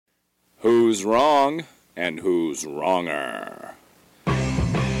Who's wrong and who's wronger? In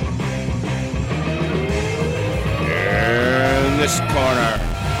this corner,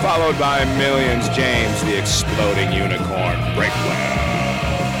 followed by millions, James the Exploding Unicorn Breakwell.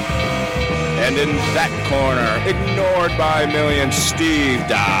 And in that corner, ignored by millions, Steve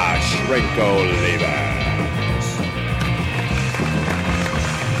Dash Rinko Levens.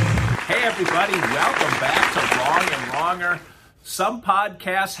 Hey everybody, welcome back to Wrong and Wronger. Some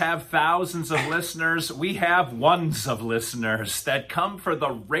podcasts have thousands of listeners. We have ones of listeners that come for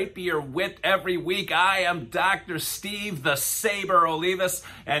the rapier wit every week. I am Dr. Steve the Saber Olivas,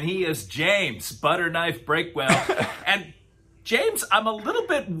 and he is James Butterknife Breakwell. And James, I'm a little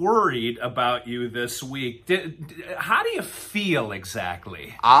bit worried about you this week. How do you feel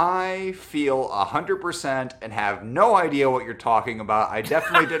exactly? I feel 100% and have no idea what you're talking about. I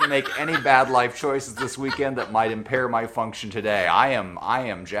definitely didn't make any bad life choices this weekend that might impair my function today. I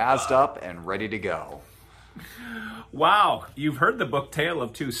am jazzed up and ready to go. Wow, you've heard the book Tale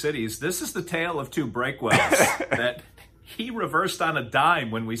of Two Cities. This is the tale of two Breakwells that he reversed on a dime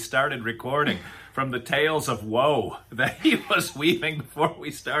when we started recording. From the tales of woe that he was weaving before we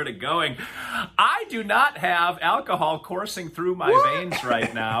started going. I do not have alcohol coursing through my veins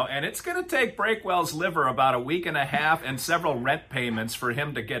right now, and it's going to take Breakwell's liver about a week and a half and several rent payments for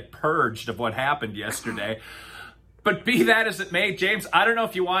him to get purged of what happened yesterday. But be that as it may, James, I don't know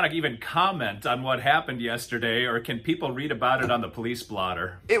if you want to even comment on what happened yesterday, or can people read about it on the police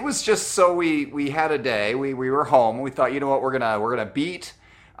blotter? It was just so we had a day. We were home. We thought, you know what, we're gonna beat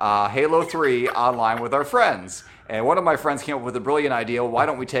Halo 3 online with our friends. And one of my friends came up with a brilliant idea. Why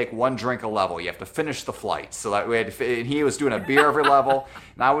don't we take one drink a level? You have to finish the flight. So that we had and he was doing a beer every level,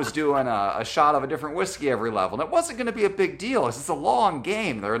 and I was doing a shot of a different whiskey every level. And it wasn't going to be a big deal. It's a long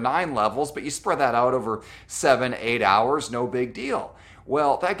game. There are 9 levels, but you spread that out over 7-8 hours. No big deal.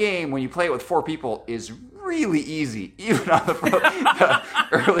 Well, that game, when you play it with 4 people, is really easy, even on the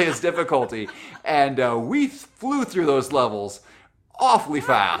earliest difficulty. And we flew through those levels awfully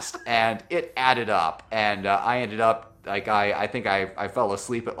fast, and it added up, and I ended up, like, I think I fell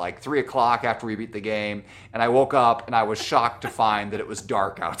asleep at like 3 o'clock after we beat the game, and I woke up, and I was shocked to find that it was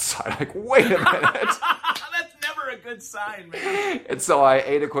dark outside. Like, wait a minute. That's never a good sign, man. And so I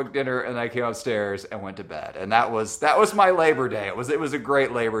ate a quick dinner, and I came upstairs and went to bed, and that was my Labor Day. It was a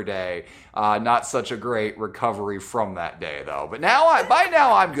great Labor Day. Not such a great recovery from that day, though. But by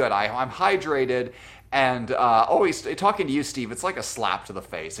now I'm good. I'm hydrated. And always talking to you, Steve, it's like a slap to the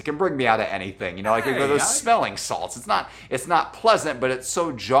face. It can bring me out of anything, you know, like those smelling salts. It's not pleasant, but it's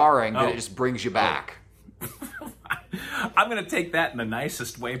so jarring that it just brings you back. I'm going to take that in the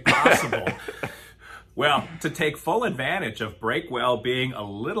nicest way possible. Well, to take full advantage of Breakwell being a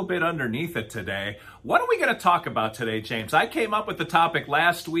little bit underneath it today, what are we going to talk about today, James? I came up with the topic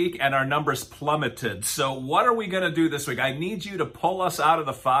last week and our numbers plummeted. So what are we going to do this week? I need you to pull us out of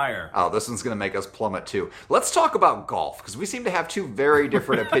the fire. Oh, this one's going to make us plummet too. Let's talk about golf, because we seem to have 2 very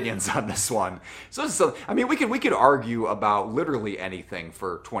different opinions on this one. So I mean, we could argue about literally anything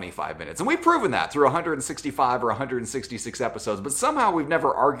for 25 minutes. And we've proven that through 165 or 166 episodes. But somehow we've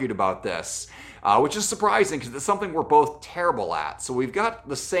never argued about this. Which is surprising because it's something we're both terrible at. So we've got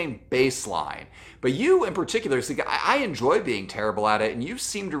the same baseline. But you in particular, I enjoy being terrible at it, and you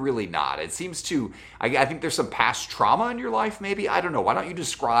seem to really not. It seems to, I think there's some past trauma in your life, maybe? I don't know. Why don't you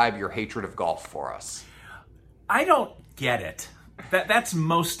describe your hatred of golf for us? I don't get it. That's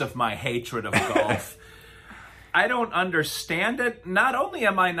most of my hatred of golf. I don't understand it. Not only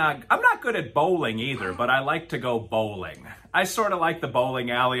I'm not good at bowling either, but I like to go bowling. I sort of like the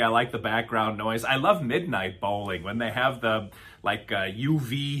bowling alley. I like the background noise. I love midnight bowling when they have the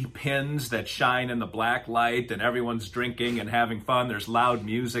UV pins that shine in the black light and everyone's drinking and having fun. There's loud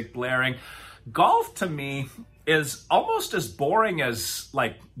music blaring. Golf to me is almost as boring as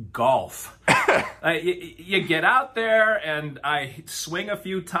like golf. You get out there and I swing a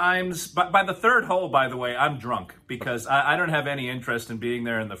few times, but by the 3rd hole, by the way, I'm drunk because I don't have any interest in being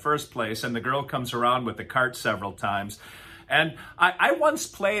there in the first place, and the girl comes around with the cart several times. And I once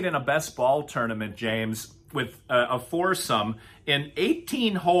played in a best ball tournament, James, with a foursome. In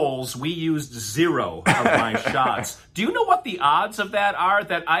 18 holes, we used 0 of my shots. Do you know what the odds of that are?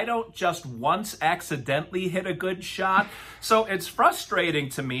 That I don't just once accidentally hit a good shot? So it's frustrating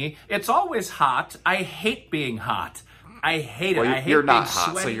to me. It's always hot. I hate being hot. I hate it. I hate you're not being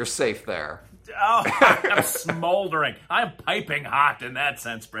hot, sweaty. so you're safe there. Oh, I'm smoldering. I'm piping hot in that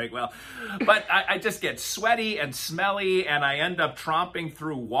sense, Breakwell. But I just get sweaty and smelly, and I end up tromping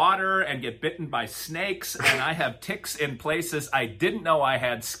through water and get bitten by snakes, and I have ticks in places I didn't know I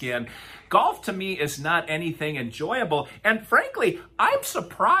had skin. golf to me is not anything enjoyable. And frankly, I'm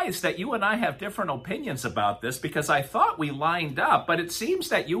surprised that you and I have different opinions about this because I thought we lined up, but it seems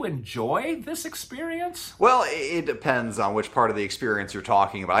that you enjoy this experience? Well, it depends on which part of the experience you're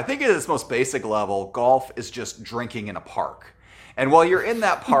talking about. I think at its most basic level, golf is just drinking in a park. And while you're in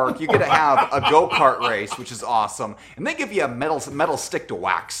that park, you get to have a go-kart race, which is awesome, and they give you a metal stick to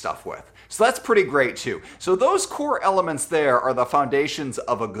whack stuff with. So that's pretty great too. So those core elements there are the foundations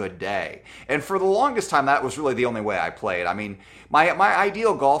of a good day. And for the longest time, that was really the only way I played. I mean, my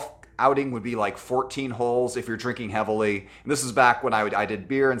ideal golf outing would be like 14 holes if you're drinking heavily. And this is back when I did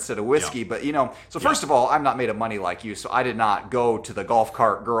beer instead of whiskey. Yeah. But, you know, so first of all, I'm not made of money like you, so I did not go to the golf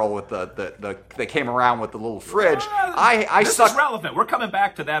cart girl with they came around with the little fridge. This is relevant. We're coming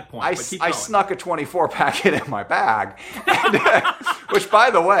back to that point. I snuck a 24 packet in my bag. And, which, by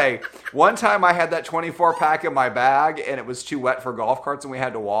the way, one time I had that 24 pack in my bag and it was too wet for golf carts and we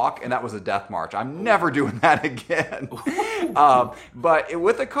had to walk, and that was a death march. I'm never doing that again. But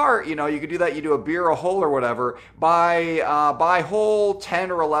with a cart, you know, you could do that. You do a beer a hole or whatever. By hole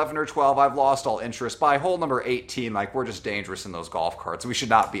 10 or 11 or 12, I've lost all interest. By hole number 18, like, we're just dangerous in those golf carts. We should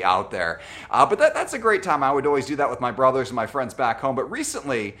not be out there. But that's a great time. I would always do that with my brothers and my friends back home. But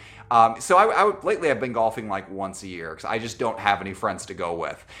recently, lately I've been golfing like once a year because I just don't have any friends to go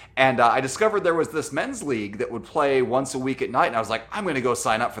with. And I discovered there was this men's league that would play once a week at night. And I was like, I'm going to go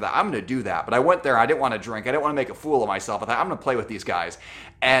sign up for that. I'm going to do that. But I went there. I didn't want to drink. I didn't want to make a fool of myself. I thought, I'm going to play with these guys.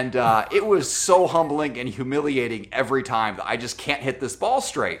 And it was so humbling and humiliating every time that I just can't hit this ball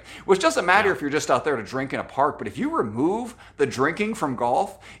straight. Which doesn't matter if you're just out there to drink in a park. But if you remove the drinking from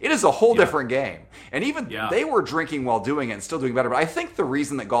golf, it is a whole different game. And even they were drinking while doing it and still doing better. But I think the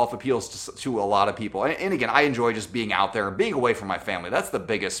reason that golf appeals to a lot of people, and again, I enjoy just being out there and being away from my family. That's the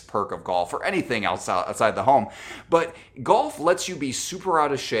biggest perk of golf or anything else outside the home. But golf lets you be super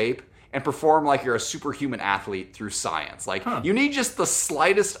out of shape and perform like you're a superhuman athlete through science. Like, you need just the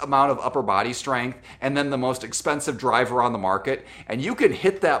slightest amount of upper body strength and then the most expensive driver on the market, and you can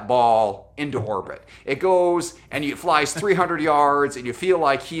hit that ball into orbit. It goes and it flies 300 yards and you feel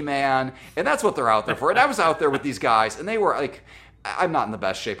like He-Man, and that's what they're out there for. And I was out there with these guys, and they were like, I'm not in the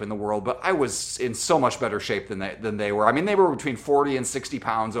best shape in the world, but I was in so much better shape than they were. I mean, they were between 40 and 60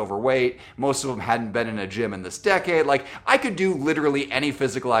 pounds overweight. Most of them hadn't been in a gym in this decade. Like, I could do literally any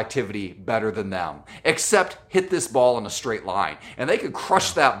physical activity better than them, except hit this ball in a straight line. And they could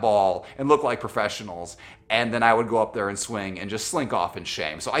crush that ball and look like professionals. And then I would go up there and swing and just slink off in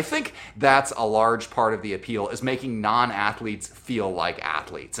shame. So I think that's a large part of the appeal, is making non-athletes feel like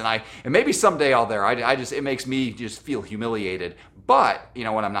athletes. And maybe someday I'll there. It makes me just feel humiliated. But, you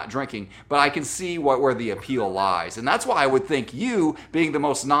know, when I'm not drinking, but I can see where the appeal lies. And that's why I would think you, being the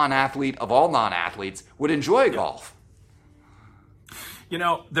most non-athlete of all non-athletes, would enjoy golf. You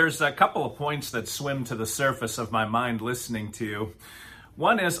know, there's a couple of points that swim to the surface of my mind listening to you.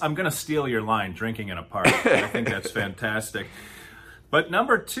 One is, I'm going to steal your line, drinking in a park. I think that's fantastic. But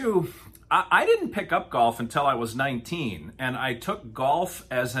number two, I didn't pick up golf until I was 19, and I took golf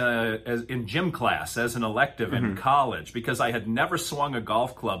as in gym class as an elective in college because I had never swung a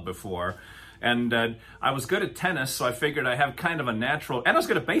golf club before. And I was good at tennis, so I figured I have kind of a natural... And I was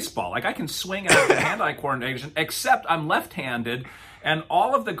good at baseball. Like, I can swing and have good hand-eye coordination, except I'm left-handed, and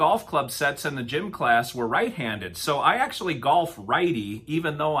all of the golf club sets in the gym class were right-handed. So I actually golf righty,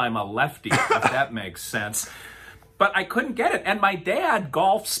 even though I'm a lefty, if that makes sense. But I couldn't get it. And my dad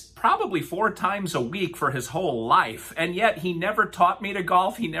golfs probably 4 times a week for his whole life. And yet he never taught me to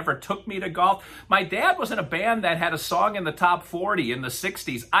golf. He never took me to golf. My dad was in a band that had a song in the top 40 in the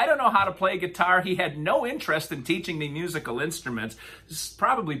 60s. I don't know how to play guitar. He had no interest in teaching me musical instruments. This is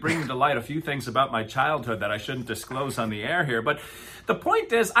probably bringing to light a few things about my childhood that I shouldn't disclose on the air here. But the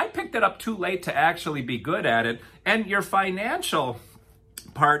point is, I picked it up too late to actually be good at it. And your financial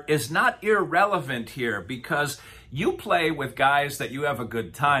part is not irrelevant here because you play with guys that you have a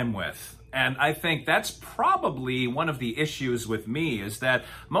good time with. And I think that's probably one of the issues with me is that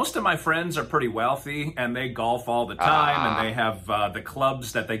most of my friends are pretty wealthy and they golf all the time and they have the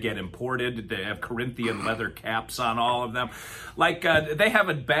clubs that they get imported. They have Corinthian leather caps on all of them. Like they have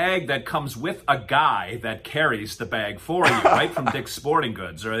a bag that comes with a guy that carries the bag for you, right, from Dick's Sporting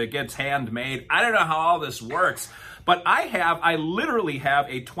Goods, or it gets handmade. I don't know how all this works. But I literally have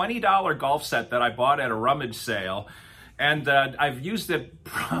a $20 golf set that I bought at a rummage sale, and I've used it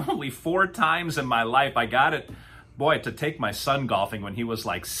probably 4 times in my life. I got it boy, to take my son golfing when he was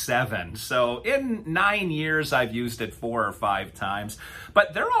like 7. So in 9 years, I've used it 4 or 5 times.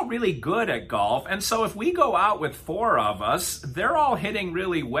 But they're all really good at golf. And so if we go out with 4 of us, they're all hitting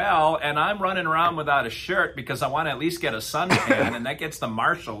really well. And I'm running around without a shirt because I want to at least get a suntan. And that gets the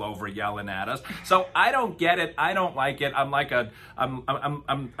marshal over yelling at us. So I don't get it. I don't like it. I'm like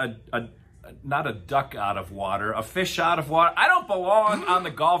not a duck out of water, a fish out of water. I don't belong on the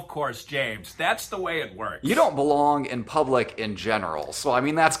golf course, James. That's the way it works. You don't belong in public in general. So, I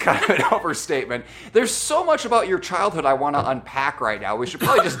mean, that's kind of an overstatement. There's so much about your childhood I want to unpack right now. We should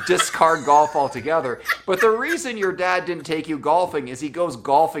probably just discard golf altogether. But the reason your dad didn't take you golfing is he goes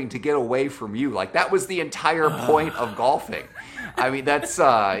golfing to get away from you. Like, that was the entire point of golfing. I mean,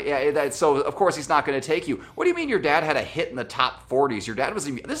 so of course he's not going to take you. What do you mean your dad had a hit in the top 40s? Your dad this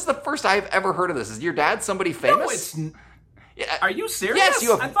is the first I've ever heard of this. Is your dad somebody famous? No, are you serious? Yes,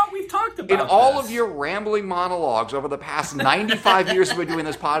 you have. I thought we've talked about in all of your rambling monologues over the past 95 years we've been doing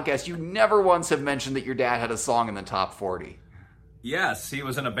this podcast, you never once have mentioned that your dad had a song in the top 40. Yes, he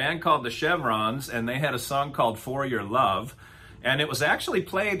was in a band called the Chevrons, and they had a song called For Your Love. And it was actually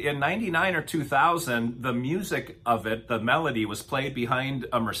played in 99 or 2000. The music of it, the melody, was played behind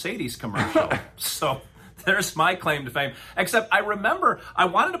a Mercedes commercial. So there's my claim to fame. Except I remember I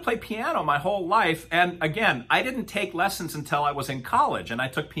wanted to play piano my whole life. And again, I didn't take lessons until I was in college. And I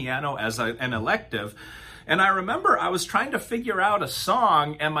took piano as an elective. And I remember I was trying to figure out a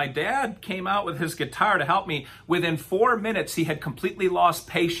song, and my dad came out with his guitar to help me. Within 4 minutes, he had completely lost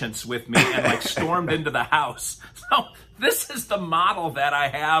patience with me and stormed into the house. So this is the model that I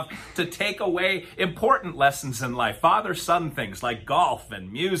have to take away important lessons in life, father-son things like golf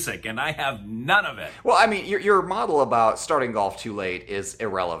and music, and I have none of it. Well, I mean, your model about starting golf too late is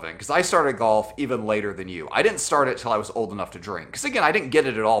irrelevant, because I started golf even later than you. I didn't start it till I was old enough to drink, because again, I didn't get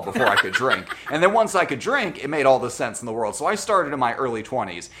it at all before I could drink, and then once I could drink, it made all the sense in the world. So I started in my early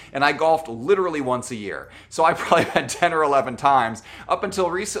 20s, and I golfed literally once a year. So I probably had 10 or 11 times up until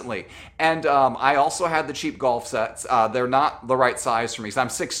recently, and I also had the cheap golf sets. They're not the right size for me. So I'm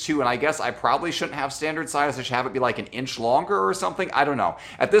 6'2", and I guess I probably shouldn't have standard size. I should have it be like an inch longer or something. I don't know.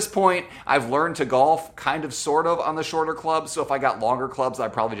 At this point, I've learned to golf kind of sort of on the shorter clubs. So if I got longer clubs,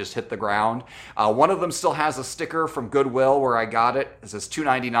 I'd probably just hit the ground. One of them still has a sticker from Goodwill where I got it. It says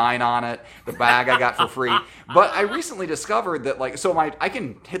 $2.99 on it. The bag I got for free. But I recently discovered that I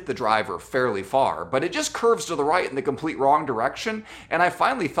can hit the driver fairly far, but it just curves to the right in the complete wrong direction. And I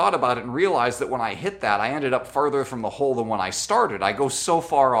finally thought about it and realized that when I hit that, I ended up further from the hole than when I started. I go so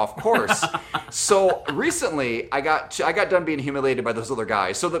far off course. So recently, I got done being humiliated by those other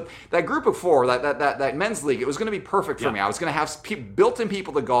guys. So that group of 4, that men's league, it was going to be perfect for me. I was going to have built-in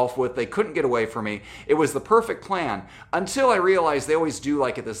people to golf with. They couldn't get away from me. It was the perfect plan until I realized they always do,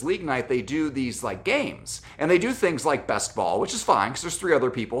 at this league night, they do these games. And they do things like best ball, which is fine because there's 3 other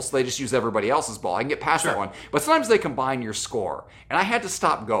people, so they just use everybody else's ball. I can get past that one. But sometimes they combine your score. And I had to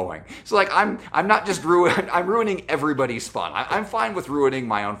stop going. So I'm not just I'm ruining everybody's fun. I'm fine with ruining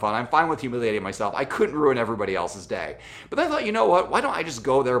my own fun. I'm fine with humiliating myself. I couldn't ruin everybody else's day. But then I thought, you know what? Why don't I just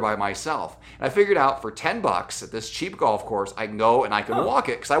go there by myself? And I figured out for $10 at this cheap golf course, I can go and I can walk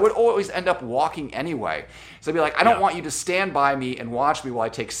it because I would always end up walking anyway. So I'd be like, I don't want you to stand by me and watch me while I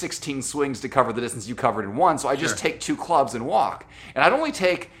take 16 swings to cover the distance you covered in one. So I just take 2 clubs and walk. And I'd only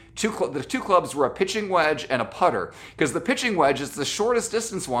take the 2 clubs were a pitching wedge and a putter, because the pitching wedge is the shortest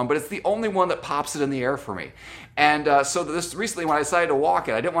distance one, but it's the only one that pops it in the air for me. And so this recently, when I decided to walk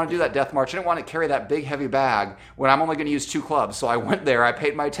it, I didn't want to do that death march. I didn't want to carry that big heavy bag when I'm only going to use 2 clubs. So I went there. I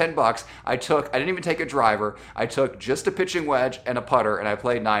paid my $10. I didn't even take a driver. I took just a pitching wedge and a putter, and I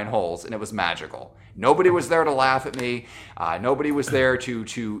played 9 holes, and it was magical. Nobody was there to laugh at me. Nobody was there to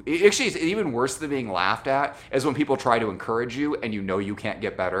actually, it's even worse than being laughed at is when people try to encourage you and you know you can't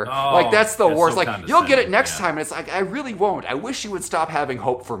get better. That's the worst. So you'll get it next time, and it's I really won't. I wish you would stop having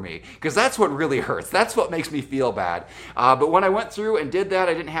hope for me, because that's what really hurts. That's what makes me feel bad. But when I went through and did that,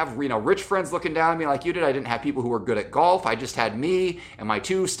 I didn't have rich friends looking down at me like you did. I didn't have people who were good at golf. I just had me and my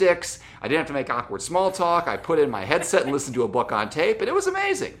 2 sticks. I didn't have to make awkward small talk. I put in my headset and listened to a book on tape, and it was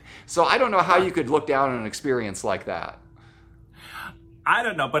amazing. So I don't know how you could look down on an experience like that. I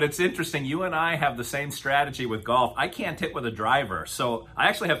don't know, but it's interesting. You and I have the same strategy with golf. I can't hit with a driver, so I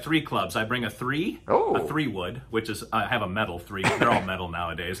actually have 3 clubs. I bring a 3-wood, which is, I have a metal 3. They're all metal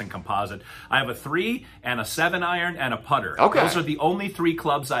nowadays and composite. I have a 3 and a 7-iron and a putter. Okay. Those are the only 3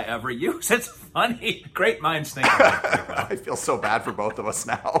 clubs I ever use. It's funny. Great minds think alike. I feel so bad for both of us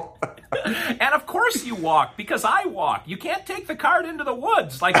now. And of course you walk, because I walk. You can't take the cart into the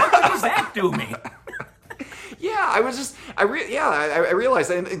woods. What good does that do me? Yeah, I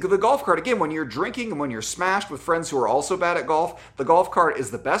realized that in the golf cart, again, when you're drinking and when you're smashed with friends who are also bad at golf, the golf cart is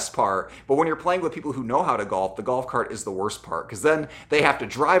the best part. But when you're playing with people who know how to golf, the golf cart is the worst part. Because then they have to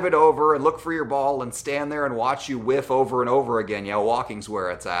drive it over and look for your ball and stand there and watch you whiff over and over again. Yeah, walking's where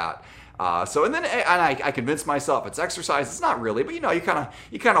it's at. I convinced myself it's exercise. It's not really, but you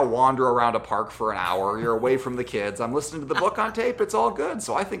kind of wander around a park for an hour. You're away from the kids. I'm listening to the book on tape. It's all good.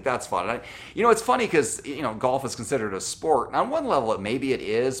 So I think that's fun. It's funny because golf is considered a sport. And on one level, maybe it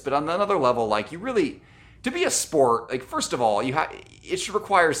is, but on another level, like to be a sport, like first of all, it should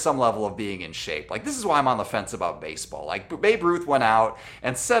require some level of being in shape. Like this is why I'm on the fence about baseball. Like Babe Ruth went out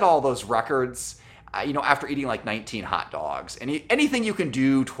and set all those records. After eating like 19 hot dogs. And anything you can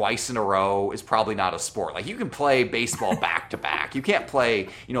do twice in a row is probably not a sport. Like you can play baseball back to back. You can't play,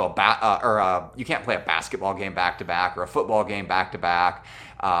 you can't play a basketball game back to back or a football game back to back.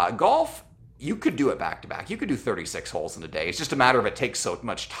 Golf, you could do it back to back. You could do 36 holes in a day. It's just a matter of it takes so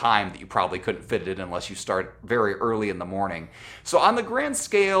much time that you probably couldn't fit it in unless you start very early in the morning. So on the grand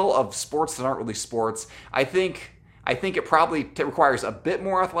scale of sports that aren't really sports, I think it probably requires a bit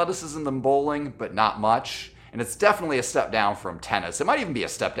more athleticism than bowling, but not much. And it's definitely a step down from tennis. It might even be a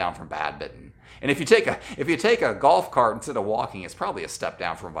step down from badminton. And if you take a golf cart instead of walking, it's probably a step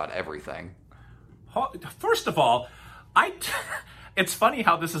down from about everything. First of all, it's funny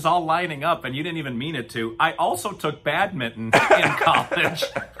how this is all lining up, and you didn't even mean it to. I also took badminton in college.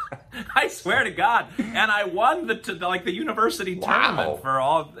 I swear to God, and I won the university tournament for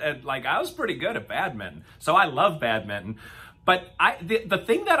all. And I was pretty good at badminton, so I love badminton. But the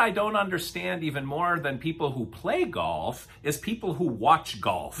thing that I don't understand even more than people who play golf is people who watch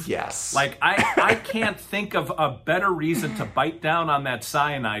golf. Yes. I can't think of a better reason to bite down on that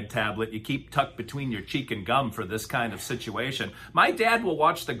cyanide tablet you keep tucked between your cheek and gum for this kind of situation. My dad will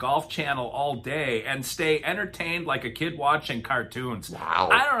watch the Golf Channel all day and stay entertained like a kid watching cartoons. Wow.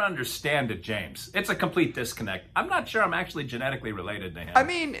 I don't understand it, James. It's a complete disconnect. I'm not sure I'm actually genetically related to him. I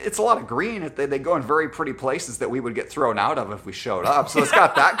mean, it's a lot of green. They go in very pretty places that we would get thrown out of if we showed up. So it's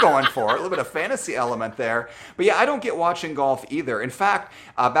got that going for it. A little bit of fantasy element there. But yeah, I don't get watching golf either. In fact,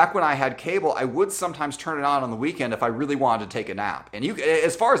 back when I had cable, I would sometimes turn it on the weekend if I really wanted to take a nap. And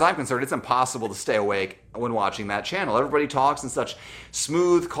as far as I'm concerned, it's impossible to stay awake when watching that channel. Everybody talks in such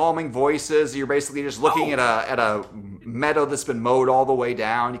smooth, calming voices. You're basically just looking at a meadow that's been mowed all the way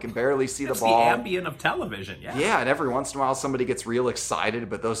down. You can barely see the ball. It's the ambient of television, yeah. Yeah, and every once in a while somebody gets real excited,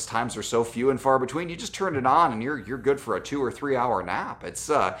 but those times are so few and far between. You just turn it on and you're good for a 2 or 3 hour nap.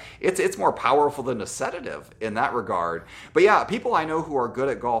 It's more powerful than a sedative in that regard. But yeah, people I know who are good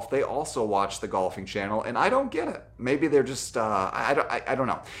at golf, they also watch the golfing channel, and I don't get it. Maybe they're just I don't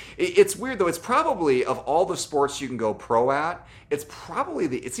know. It's weird though. It's probably of all the sports you can go pro at, it's probably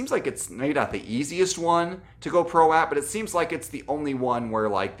it seems like it's maybe not the easiest one to go pro at, but it seems like it's the only one where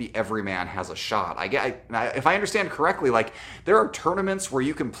the everyman has a shot. If I understand correctly, there are tournaments where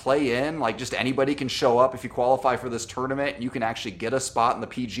you can play in, just anybody can show up if you qualify for this tournament, and you can actually get a spot in the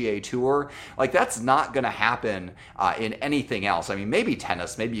PGA Tour. That's not going to happen in anything else. I mean, maybe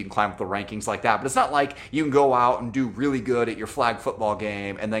tennis, maybe you can climb up the rankings like that, but it's not like you can go out and do really good at your flag football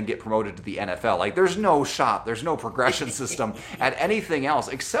game and then get promoted to the NFL. There's no shot, there's no progression system at anything else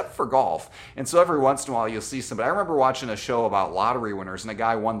except for golf. And so every once in a while you'll see somebody. I remember watching a show about lottery winners, and a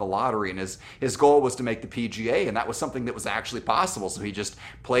guy won the lottery, and his goal was to make the PGA, and that was something that was actually possible. So he just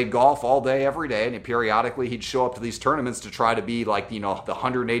played golf all day, every day, and periodically he'd show up to these tournaments to try to be the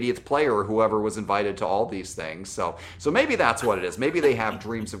 180th player or whoever was invited to all these things. So maybe that's what it is. Maybe they have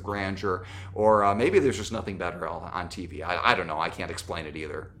dreams of grandeur, or maybe there's just nothing better on TV. I don't know. I can't explain it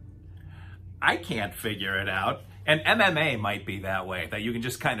either. I can't figure it out. And MMA might be that way, that you can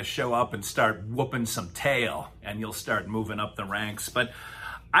just kind of show up and start whooping some tail and you'll start moving up the ranks. But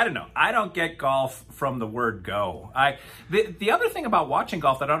I don't know. I don't get golf from the word go. The other thing about watching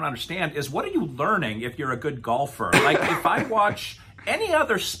golf that I don't understand is, what are you learning if you're a good golfer? If I watch any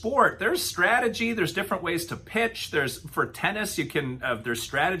other sport, there's strategy, there's different ways to pitch. For tennis, you can there's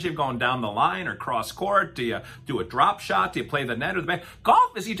strategy of going down the line or cross court. Do you do a drop shot? Do you play the net or the back?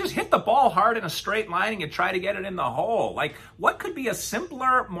 Golf is you just hit the ball hard in a straight line and you try to get it in the hole. What could be a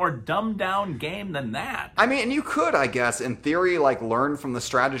simpler, more dumbed down game than that? I mean, you could, I guess, in theory, learn from the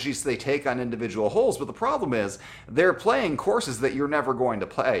strategies they take on individual holes, but the problem is they're playing courses that you're never going to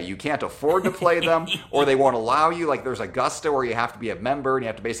play. You can't afford to play them, or they won't allow you. There's Augusta where you have to be a member, and you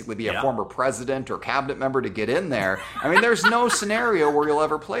have to basically be a Yeah. former president or cabinet member to get in there. I mean, there's no scenario where you'll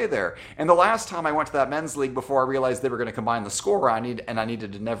ever play there. And the last time I went to that men's league before I realized they were going to combine the score, I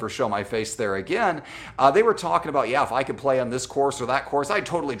needed to never show my face there again. They were talking about, if I could play on this course or that course, I'd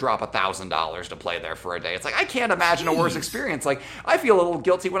totally drop $1,000 to play there for a day. It's like, I can't imagine a worse experience. Like, I feel a little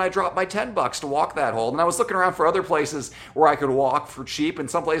guilty when I drop my $10 to walk that hole. And I was looking around for other places where I could walk for cheap, and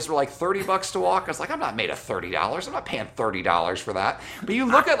some places were like $30 to walk. I was like, I'm not made of $30. I'm not paying $30 for that. But you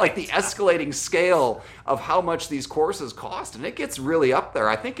look at like the escalating scale of how much these courses cost, and it gets really up there.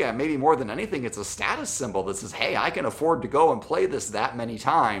 I think maybe more than anything, it's a status symbol that says, hey, I can afford to go and play this that many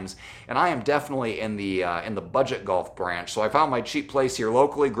times. And I am definitely in the budget golf branch. So I found my cheap place here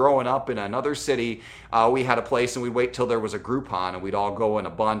locally. Growing up in another city, we had a place, and we'd wait till there was a Groupon, and we'd all go in a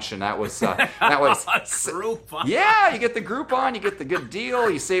bunch, and that was Groupon. Yeah, you get the Groupon, you get the good deal,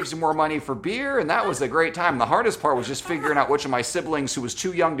 you save some more money for beer, and that was a great time. The hardest part was just figuring out which of my siblings who was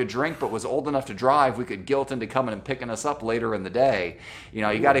too young to drink but was old enough to drive we could guilt into coming and picking us up later in the day. You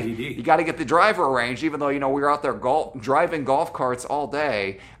got to get the driver arranged, even though we were out there driving golf carts all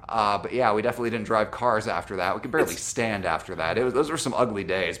day. But yeah, we definitely didn't drive cars after that. We could barely stand after that. Those were some ugly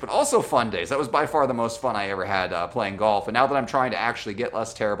days, but also fun days. That was by far the most fun I ever had playing golf. And now that I'm trying to actually get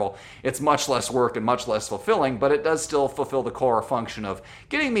less terrible, it's much less work and much less fulfilling, but it does still fulfill the core function of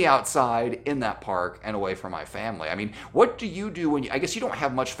getting me outside in that park and away from my family. I mean, what do you do I guess you don't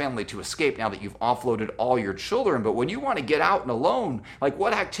have much family to escape now that you've offloaded all your children, but when you want to get out and alone, like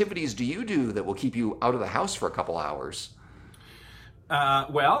what activities do you do that will keep you out of the house for a couple hours?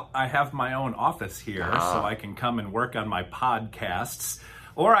 Well, I have my own office here, so I can come and work on my podcasts.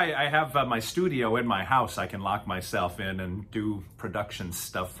 Or I have my studio in my house. I can lock myself in and do production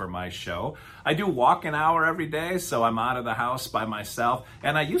stuff for my show. I do walk an hour every day, so I'm out of the house by myself.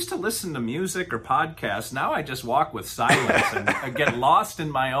 And I used to listen to music or podcasts. Now I just walk with silence and I get lost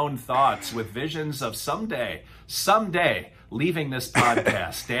in my own thoughts with visions of someday, leaving this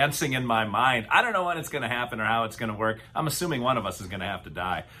podcast, dancing in my mind. I don't know when it's going to happen or how it's going to work. I'm assuming one of us is going to have to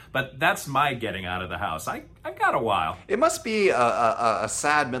die. But that's my getting out of the house. I've got a while. It must be a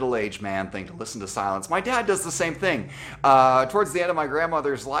sad middle-aged man thing to listen to silence. My dad does the same thing. Towards the end of my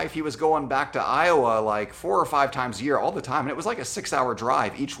grandmother's life, he was going back to Iowa like 4 or 5 times a year all the time. And it was like a 6-hour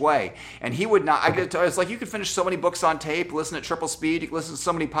drive each way. And he would not, it's like you could finish so many books on tape, listen at triple speed, you could listen to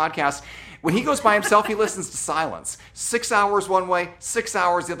so many podcasts. When he goes by himself, he listens to silence. 6 hours one way, 6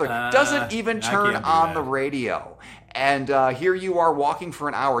 hours the other. Doesn't even turn on the radio. And here you are walking for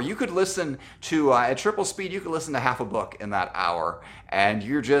an hour. You could listen to, at triple speed, you could listen to half a book in that hour. And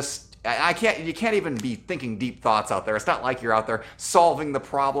you're just, you can't even be thinking deep thoughts out there. It's not like you're out there solving the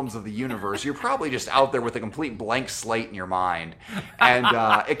problems of the universe. You're probably just out there with a complete blank slate in your mind. And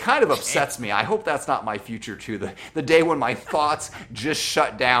it kind of upsets me. I hope that's not my future too. The day when my thoughts just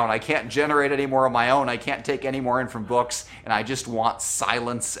shut down. I can't generate any more of my own. I can't take any more in from books. And I just want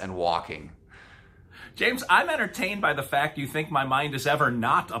silence and walking. James, I'm entertained by the fact you think my mind is ever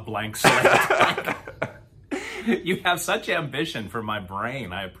not a blank slate. You have such ambition for my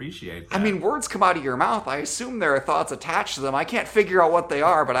brain. I appreciate that. I mean, words come out of your mouth. I assume there are thoughts attached to them. I can't figure out what they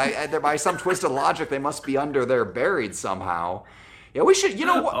are, but by some twisted logic, they must be under there buried somehow. Yeah, we should,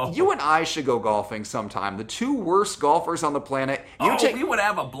 what? You and I should go golfing sometime. The 2 worst golfers on the planet. We would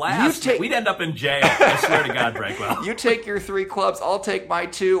have a blast. We'd end up in jail. I swear to God, Breakwell. You take your 3 clubs. I'll take my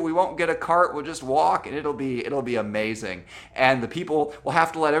 2. We won't get a cart. We'll just walk, and it'll be amazing. And the people will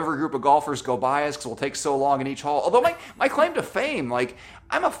have to let every group of golfers go by us because we'll take so long in each hole. Although my claim to fame,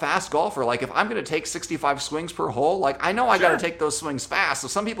 I'm a fast golfer. Like, if I'm going to take 65 swings per hole, I know I got to take those swings fast. So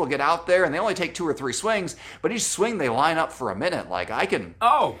some people get out there and they only take 2 or 3 swings, but each swing they line up for a minute. I can.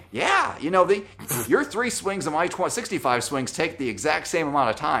 Oh. Yeah. Your 3 swings and my 65 swings take the exact same amount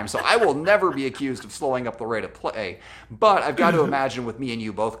of time. So I will never be accused of slowing up the rate of play. But I've got to imagine with me and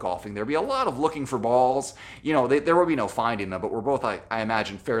you both golfing, there'd be a lot of looking for balls. There will be no finding them, but we're both, I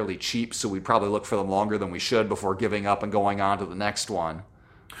imagine, fairly cheap. So we probably look for them longer than we should before giving up and going on to the next one.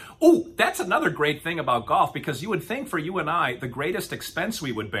 Oh, that's another great thing about golf, because you would think for you and I, the greatest expense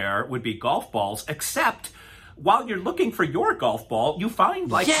we would bear would be golf balls, except while you're looking for your golf ball, you find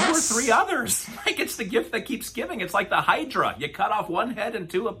 2 or 3 others. It's the gift that keeps giving. It's like the Hydra. You cut off one head and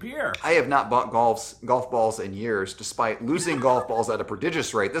 2 appear. I have not bought golf balls in years, despite losing golf balls at a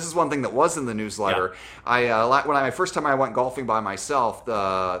prodigious rate. This is one thing that was in the newsletter. Yeah. My first time I went golfing by myself,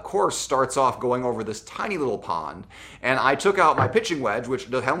 the course starts off going over this tiny little pond, and I took out my pitching wedge,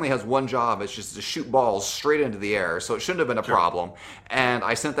 which only has one job. It's just to shoot balls straight into the air, so it shouldn't have been a problem. And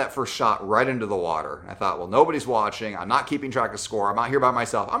I sent that first shot right into the water. I thought, well, no Nobody's watching. I'm not keeping track of score. I'm out here by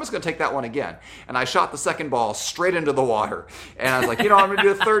myself. I'm just going to take that one again. And I shot the second ball straight into the water. And I was like, I'm going to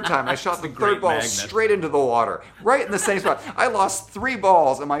do the third time. I shot the third ball straight into the water, right in the same spot. I lost 3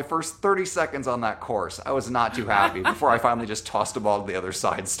 balls in my first 30 seconds on that course. I was not too happy before I finally just tossed a ball to the other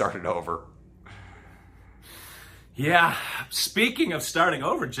side and started over. Yeah, speaking of starting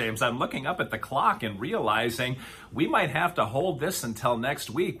over, James, I'm looking up at the clock and realizing we might have to hold this until next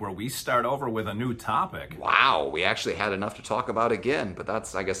week where we start over with a new topic. Wow, we actually had enough to talk about again, but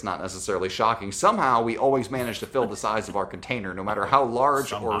that's, I guess, not necessarily shocking. Somehow, we always manage to fill the size of our container, no matter how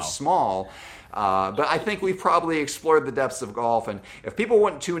large or small. But I think we've probably explored the depths of golf, and if people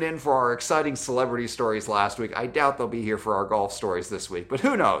wouldn't tune in for our exciting celebrity stories last week, I doubt they'll be here for our golf stories this week. But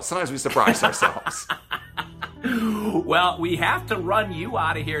who knows? Sometimes we surprise ourselves. Well, we have to run you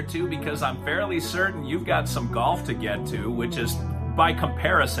out of here, too, because I'm fairly certain you've got some golf to get to, which is, by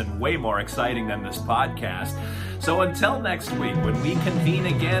comparison, way more exciting than this podcast. So until next week, when we convene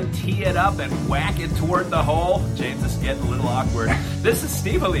again, tee it up and whack it toward the hole. James is getting a little awkward. This is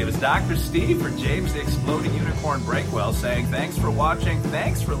Steve Olivas, Dr. Steve, for James the Exploding Unicorn Breakwell, saying thanks for watching,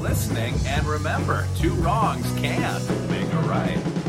 thanks for listening, and remember, 2 wrongs can make a right.